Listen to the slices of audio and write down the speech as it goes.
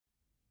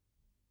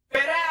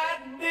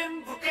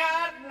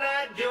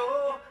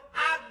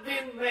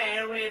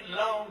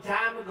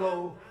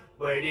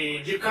Where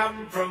did you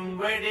come from?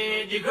 Where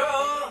did you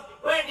go?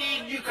 Where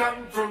did you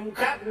come from,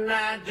 Cotton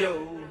Eye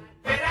Joe?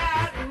 But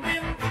I've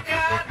been for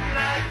Cotton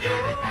Eye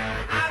Joe.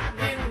 I've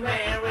been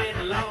married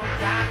a long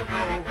time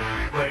ago.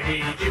 Where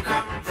did you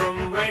come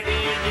from? Where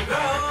did you go?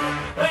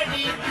 Where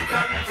did you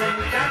come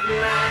from,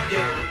 Cotton Eye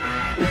Joe?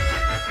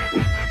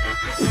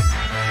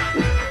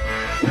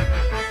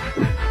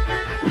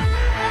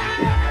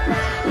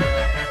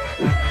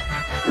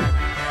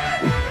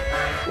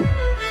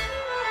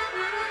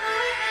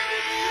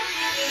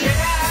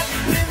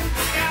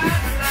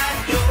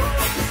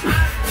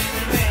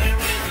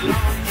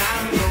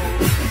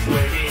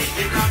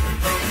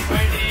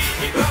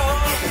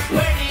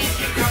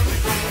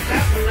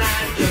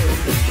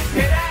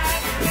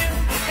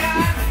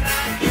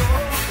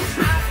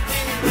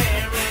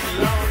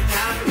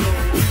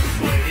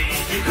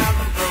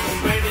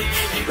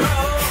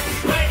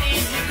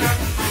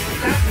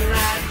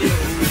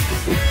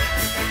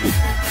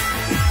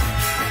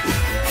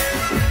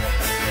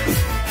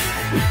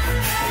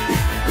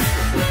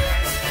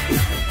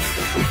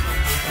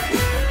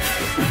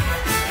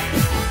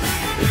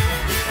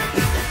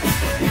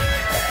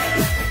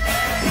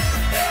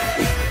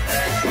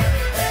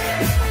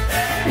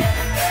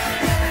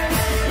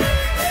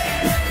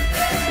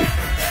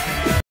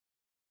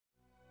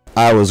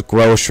 I was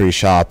grocery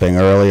shopping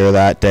earlier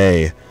that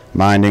day,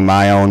 minding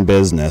my own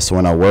business,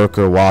 when a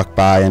worker walked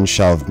by and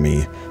shoved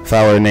me.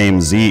 Feller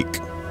named Zeke.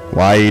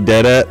 Why he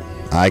did it,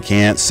 I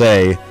can't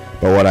say,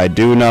 but what I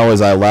do know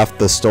is I left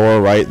the store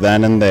right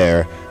then and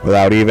there,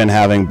 without even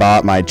having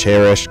bought my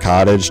cherished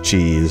cottage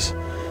cheese.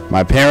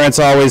 My parents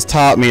always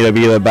taught me to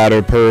be the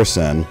better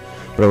person,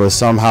 but it was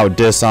somehow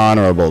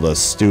dishonorable to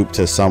stoop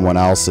to someone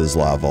else's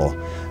level.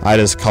 I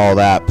just call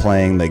that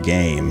playing the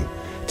game.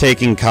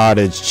 Taking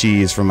cottage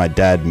cheese from a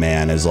dead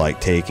man is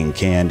like taking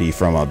candy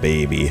from a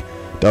baby.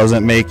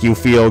 Doesn't make you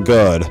feel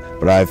good,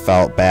 but I've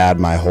felt bad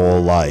my whole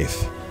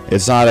life.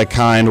 It's not a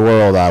kind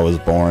world I was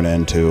born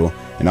into,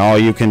 and all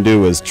you can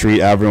do is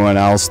treat everyone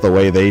else the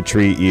way they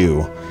treat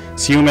you.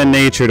 It's human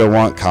nature to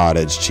want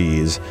cottage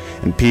cheese,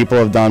 and people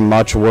have done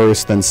much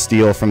worse than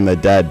steal from the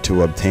dead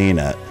to obtain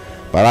it.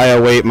 But I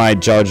await my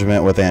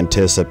judgment with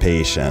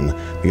anticipation,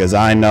 because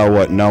I know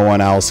what no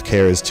one else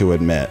cares to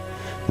admit.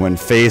 When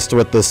faced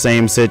with the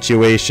same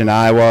situation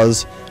I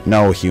was,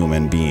 no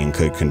human being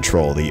could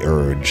control the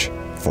urge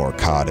for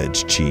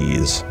cottage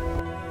cheese.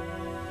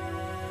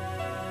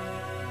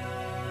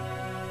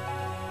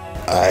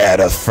 I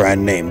had a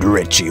friend named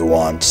Richie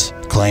once,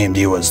 claimed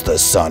he was the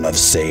son of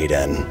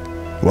Satan.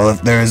 Well,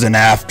 if there's an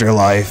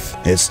afterlife,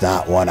 it's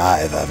not one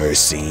I've ever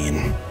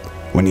seen.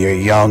 When you're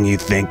young, you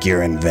think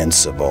you're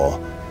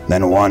invincible.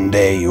 Then one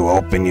day you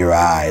open your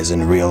eyes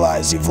and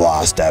realize you've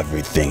lost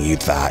everything you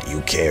thought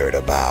you cared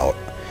about.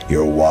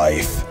 Your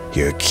wife,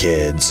 your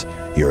kids,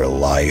 your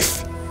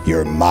life,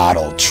 your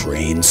model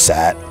train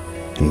set,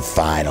 and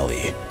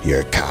finally,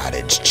 your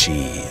cottage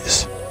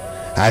cheese.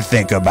 I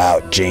think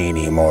about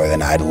Janie more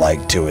than I'd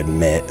like to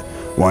admit,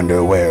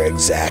 wonder where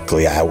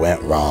exactly I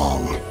went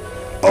wrong.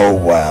 Oh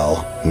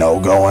well, no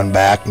going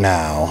back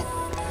now.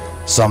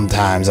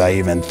 Sometimes I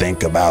even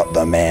think about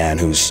the man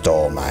who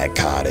stole my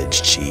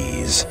cottage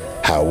cheese,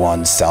 how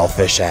one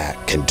selfish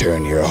act can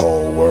turn your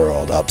whole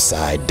world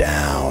upside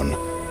down.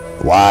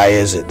 Why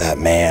is it that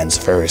man's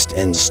first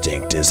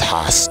instinct is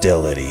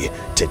hostility,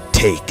 to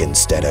take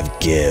instead of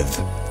give?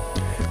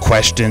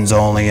 Questions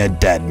only a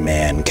dead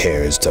man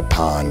cares to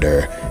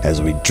ponder,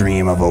 as we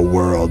dream of a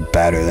world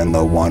better than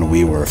the one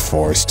we were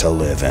forced to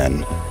live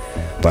in.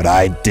 But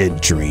I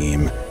did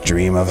dream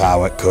of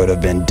how it could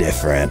have been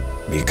different,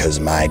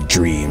 because my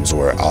dreams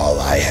were all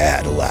I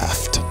had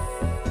left.